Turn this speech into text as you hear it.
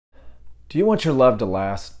Do you want your love to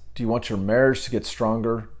last? Do you want your marriage to get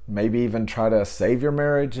stronger? Maybe even try to save your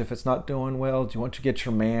marriage if it's not doing well? Do you want to get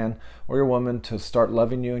your man or your woman to start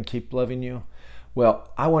loving you and keep loving you? Well,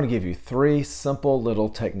 I want to give you three simple little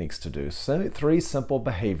techniques to do. Three simple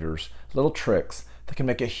behaviors, little tricks that can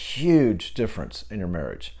make a huge difference in your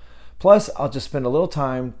marriage. Plus, I'll just spend a little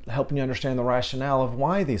time helping you understand the rationale of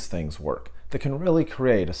why these things work that can really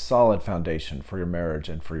create a solid foundation for your marriage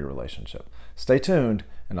and for your relationship. Stay tuned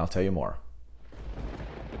and I'll tell you more.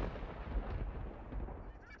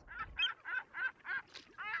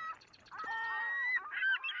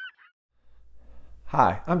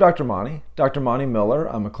 Hi, I'm Dr. Monte, Dr. Monte Miller.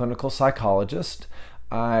 I'm a clinical psychologist.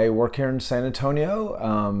 I work here in San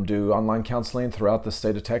Antonio, do online counseling throughout the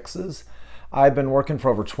state of Texas. I've been working for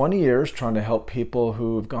over 20 years trying to help people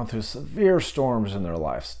who've gone through severe storms in their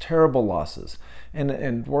lives, terrible losses,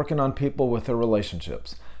 and working on people with their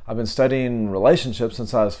relationships. I've been studying relationships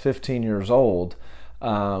since I was 15 years old.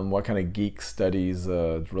 What kind of geek studies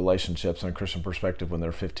relationships in a Christian perspective when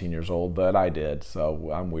they're 15 years old, but I did,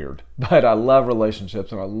 so I'm weird. But I love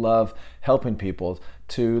relationships and I love helping people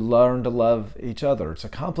to learn to love each other. It's a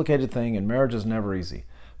complicated thing and marriage is never easy,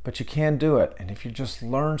 but you can do it. And if you just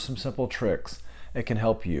learn some simple tricks, it can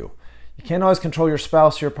help you. You can't always control your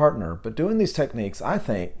spouse or your partner, but doing these techniques, I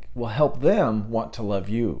think, will help them want to love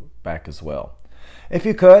you back as well. If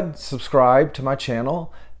you could, subscribe to my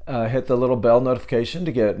channel. Hit the little bell notification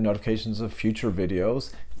to get notifications of future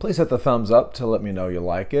videos. Please hit the thumbs up to let me know you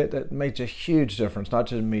like it. It makes a huge difference, not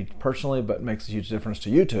just me personally, but makes a huge difference to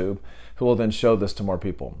YouTube, who will then show this to more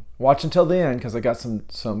people. Watch until the end because I got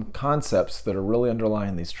some concepts that are really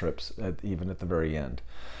underlying these trips, even at the very end.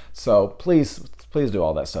 So please do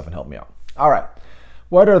all that stuff and help me out. All right,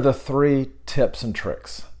 what are the three tips and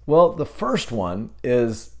tricks? Well, the first one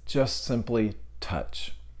is just simply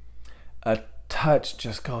touch. A touch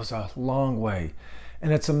just goes a long way.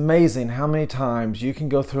 And it's amazing how many times you can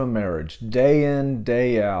go through a marriage day in,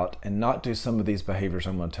 day out, and not do some of these behaviors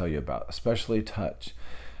I'm going to tell you about, especially touch.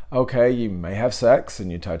 Okay, you may have sex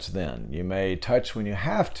and you touch then. You may touch when you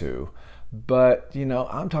have to, but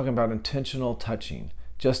I'm talking about intentional touching.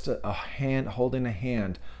 Just a hand, holding a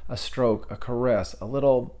hand, a stroke, a caress, a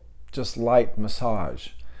little just light massage.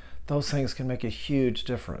 Those things can make a huge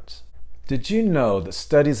difference. Did you know that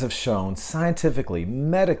studies have shown scientifically,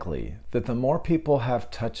 medically, that the more people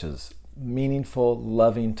have touches, meaningful,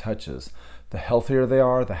 loving touches, the healthier they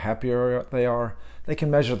are, the happier they are. They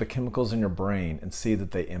can measure the chemicals in your brain and see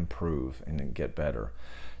that they improve and get better.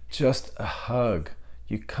 Just a hug.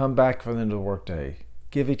 You come back from the end of the workday,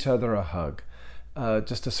 give each other a hug.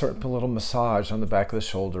 Just a certain little massage on the back of the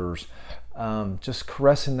shoulders, just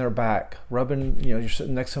caressing their back, rubbing, you're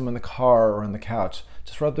sitting next to them in the car or on the couch,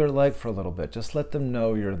 just rub their leg for a little bit. Just let them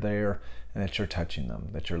know you're there and that you're touching them,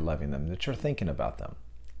 that you're loving them, that you're thinking about them.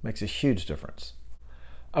 Makes a huge difference.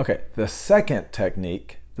 Okay, the second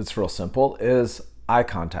technique that's real simple is eye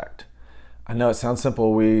contact. I know it sounds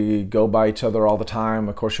simple. We go by each other all the time.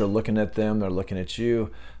 Of course, you're looking at them, they're looking at you.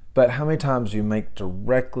 But how many times do you make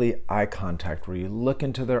directly eye contact where you look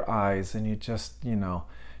into their eyes and you just,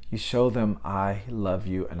 you show them, I love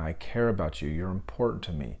you and I care about you. You're important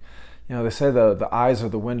to me. They say the eyes are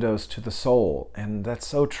the windows to the soul, and that's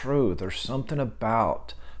so true. There's something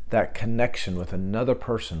about that connection with another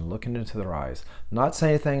person, looking into their eyes, not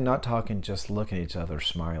saying anything, not talking, just looking at each other,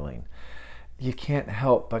 smiling. You can't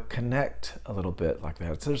help but connect a little bit like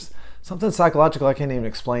that. There's something psychological, I can't even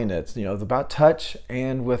explain it. It's about touch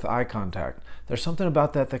and with eye contact. There's something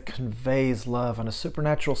about that conveys love on a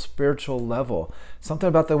supernatural, spiritual level. Something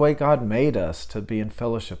about the way God made us to be in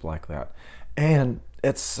fellowship like that. And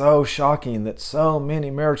it's so shocking that so many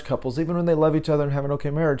marriage couples, even when they love each other and have an okay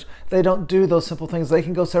marriage, they don't do those simple things. They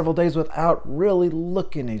can go several days without really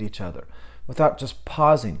looking at each other, without just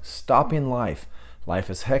pausing, stopping life. Life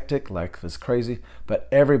is hectic, life is crazy, but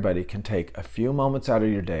everybody can take a few moments out of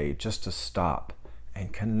your day just to stop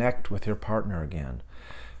and connect with your partner again.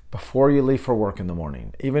 Before you leave for work in the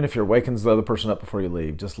morning, even if you're waking the other person up before you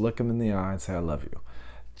leave, just look them in the eye and say, I love you.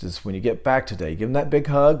 Just when you get back today, give them that big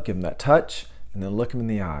hug, give them that touch, and then look them in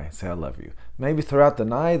the eye and say, I love you. Maybe throughout the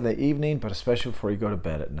night, the evening, but especially before you go to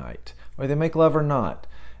bed at night. Whether they make love or not,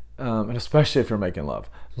 and especially if you're making love,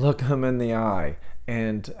 look them in the eye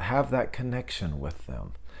and have that connection with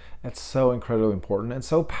them. It's so incredibly important and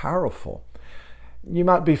so powerful. You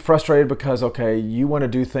might be frustrated because, okay, you want to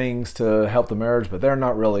do things to help the marriage, but they're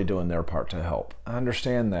not really doing their part to help. I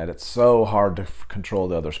understand that. It's so hard to control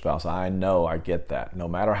the other spouse. I know, I get that. No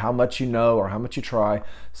matter how much you know or how much you try,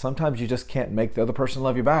 sometimes you just can't make the other person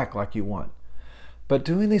love you back like you want. But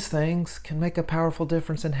doing these things can make a powerful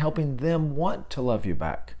difference in helping them want to love you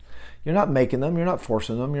back. You're not making them, you're not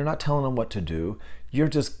forcing them, you're not telling them what to do. You're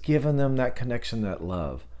just giving them that connection, that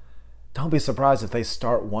love. Don't be surprised if they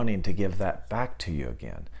start wanting to give that back to you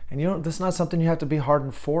again. And this is not something you have to be hard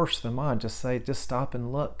and force them on. Just stop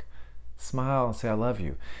and look. Smile and say, I love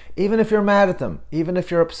you. Even if you're mad at them, even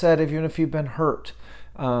if you're upset, even if you've been hurt.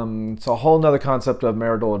 It's a whole nother concept of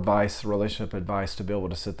marital advice, relationship advice, to be able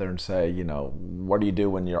to sit there and say, what do you do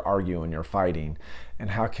when you're arguing, you're fighting,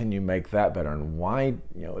 and how can you make that better? And why,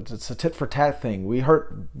 it's a tit for tat thing.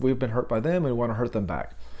 We've been hurt by them and we want to hurt them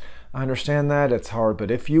back. I understand that, it's hard,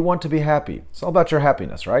 but if you want to be happy, it's all about your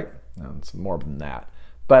happiness, right? No, it's more than that.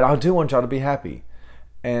 But I do want y'all to be happy.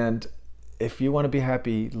 And if you want to be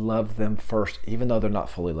happy, love them first, even though they're not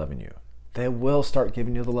fully loving you. They will start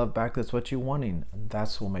giving you the love back that's what you're wanting, and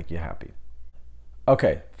that's what will make you happy.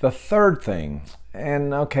 Okay, the third thing,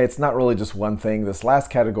 and it's not really just one thing. This last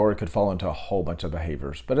category could fall into a whole bunch of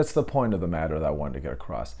behaviors, but it's the point of the matter that I wanted to get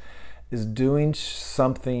across, is doing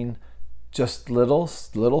something, just little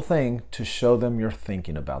thing, to show them you're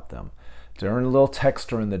thinking about them. During a little text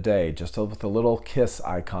during the day, just with a little kiss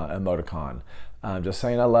icon, emoticon, just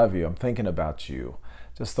saying I love you, I'm thinking about you,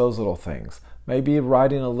 just those little things. Maybe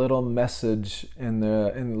writing a little message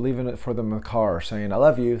and leaving it for them in the car, saying I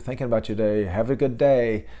love you, thinking about you today, have a good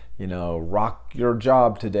day, rock your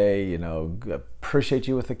job today, appreciate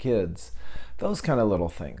you with the kids. Those kind of little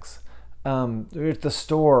things. At the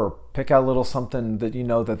store, pick out a little something that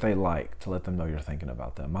that they like, to let them know you're thinking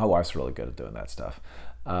about them. My wife's really good at doing that stuff.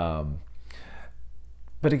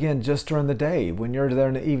 But again, just during the day, when you're there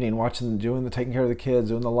in the evening, taking care of the kids,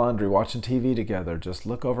 doing the laundry, watching TV together, just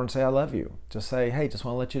look over and say, I love you. Just say, hey, just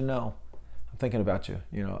want to let you know, I'm thinking about you.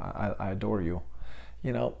 I adore you.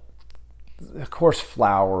 Of course,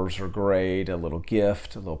 flowers are great, a little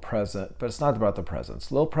gift, a little present, but it's not about the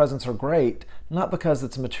presents. Little presents are great, not because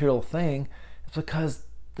it's a material thing, it's because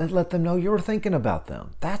they let them know you're thinking about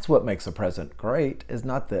them. That's what makes a present great, is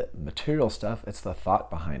not the material stuff, it's the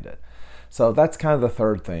thought behind it. So that's kind of the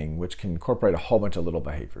third thing, which can incorporate a whole bunch of little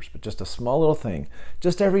behaviors, but just a small little thing,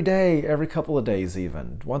 just every day, every couple of days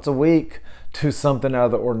even, once a week, do something out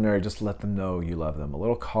of the ordinary, just let them know you love them. A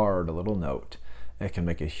little card, a little note, it can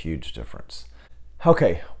make a huge difference.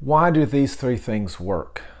 Okay, why do these three things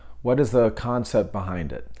work? What is the concept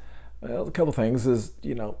behind it? Well, a couple things is,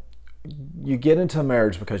 you get into a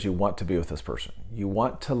marriage because you want to be with this person. You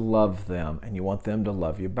want to love them and you want them to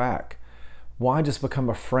love you back. Why just become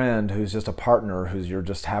a friend who's just a partner who's you're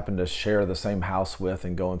just happen to share the same house with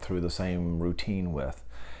and going through the same routine with?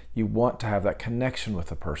 You want to have that connection with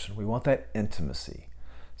the person. We want that intimacy.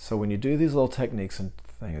 So when you do these little techniques and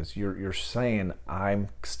things, you're saying, I'm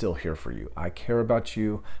still here for you. I care about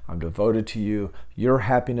you. I'm devoted to you. Your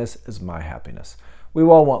happiness is my happiness. We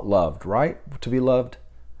all want loved, right? To be loved.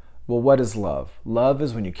 Well, what is love? Love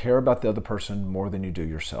is when you care about the other person more than you do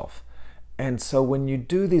yourself. And so when you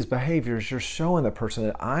do these behaviors, you're showing the person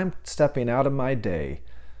that I'm stepping out of my day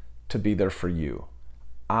to be there for you.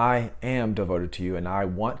 I am devoted to you and I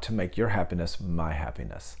want to make your happiness my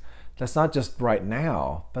happiness. That's not just right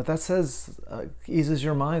now, but that eases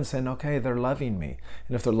your mind, saying, okay, they're loving me.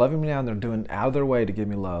 And if they're loving me now and they're doing out of their way to give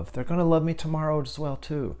me love, they're going to love me tomorrow as well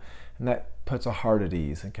too. And that puts a heart at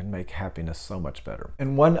ease and can make happiness so much better.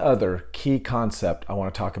 And one other key concept I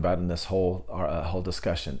want to talk about in this whole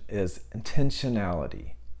discussion is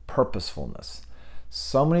intentionality, purposefulness.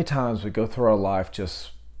 So many times we go through our life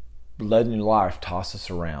just letting life toss us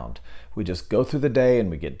around. We just go through the day and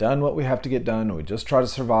we get done what we have to get done, and we just try to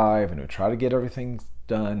survive and we try to get everything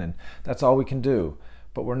done, and that's all we can do.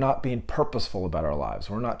 But we're not being purposeful about our lives.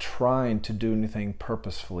 We're not trying to do anything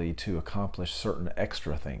purposefully to accomplish certain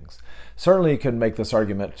extra things. Certainly you could make this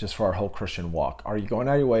argument just for our whole Christian walk. Are you going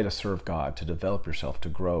out of your way to serve God, to develop yourself, to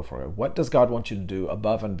grow for Him? What does God want you to do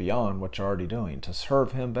above and beyond what you're already doing to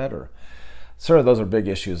serve Him better? Certainly those are big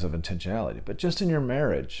issues of intentionality. But just in your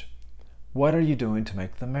marriage, what are you doing to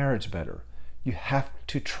make the marriage better? You have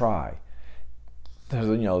to try. There's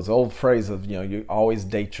this old phrase of you always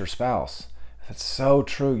date your spouse. That's so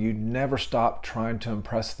true. You never stop trying to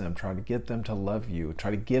impress them, trying to get them to love you, try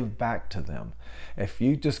to give back to them. If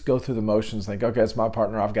you just go through the motions, think, okay, it's my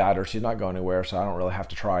partner, I've got her, she's not going anywhere, so I don't really have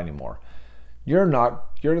to try anymore. Your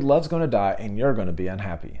love's going to die and you're going to be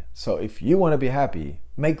unhappy. So if you want to be happy,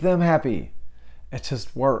 make them happy. It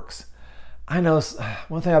just works. I know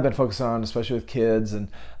one thing I've been focusing on, especially with kids and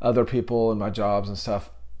other people in my jobs and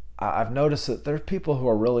stuff, I've noticed that there's people who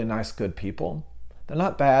are really nice, good people. They're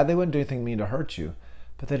not bad. They wouldn't do anything mean to hurt you,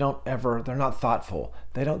 but they're not thoughtful.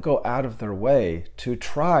 They don't go out of their way to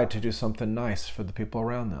try to do something nice for the people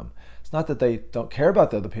around them. It's not that they don't care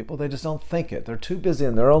about the other people, they just don't think it. They're too busy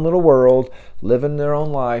in their own little world, living their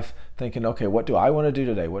own life, thinking, okay, what do I want to do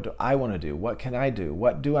today? What do I want to do? What can I do?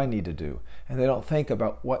 What do I need to do? And they don't think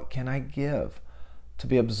about what can I give? To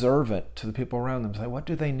be observant to the people around them. Say, what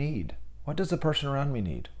do they need? What does the person around me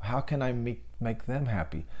need? How can I make them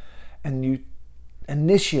happy? And you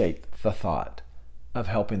initiate the thought of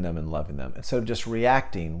helping them and loving them instead of just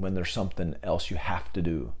reacting when there's something else you have to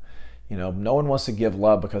do. You know, no one wants to give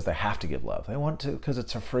love because they have to give love. They want to because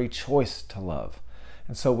it's a free choice to love.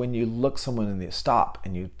 And so when you look someone in the stop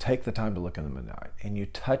and you take the time to look in them in the eye and you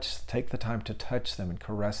take the time to touch them and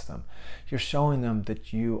caress them, you're showing them that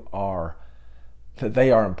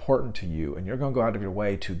they are important to you, and you're going to go out of your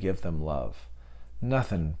way to give them love.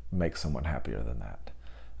 Nothing makes someone happier than that.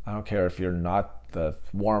 I don't care if you're not the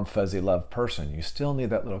warm, fuzzy love person, you still need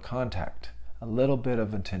that little contact, a little bit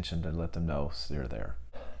of attention to let them know you're there.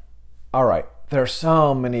 All right, there are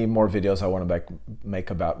so many more videos I want to make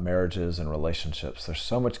about marriages and relationships. There's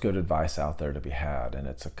so much good advice out there to be had, and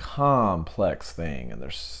it's a complex thing. And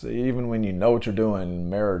even when you know what you're doing,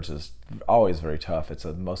 marriage is always very tough. It's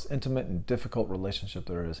the most intimate and difficult relationship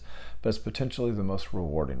there is, but it's potentially the most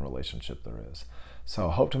rewarding relationship there is. So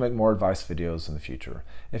I hope to make more advice videos in the future.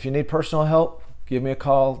 If you need personal help, give me a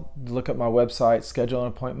call, look at my website, schedule an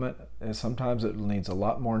appointment. And sometimes it needs a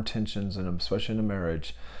lot more intentions, and especially in a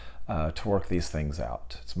marriage, to work these things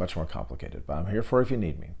out. It's much more complicated, but I'm here for if you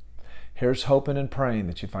need me. Here's hoping and praying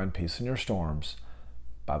that you find peace in your storms.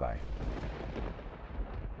 Bye-bye.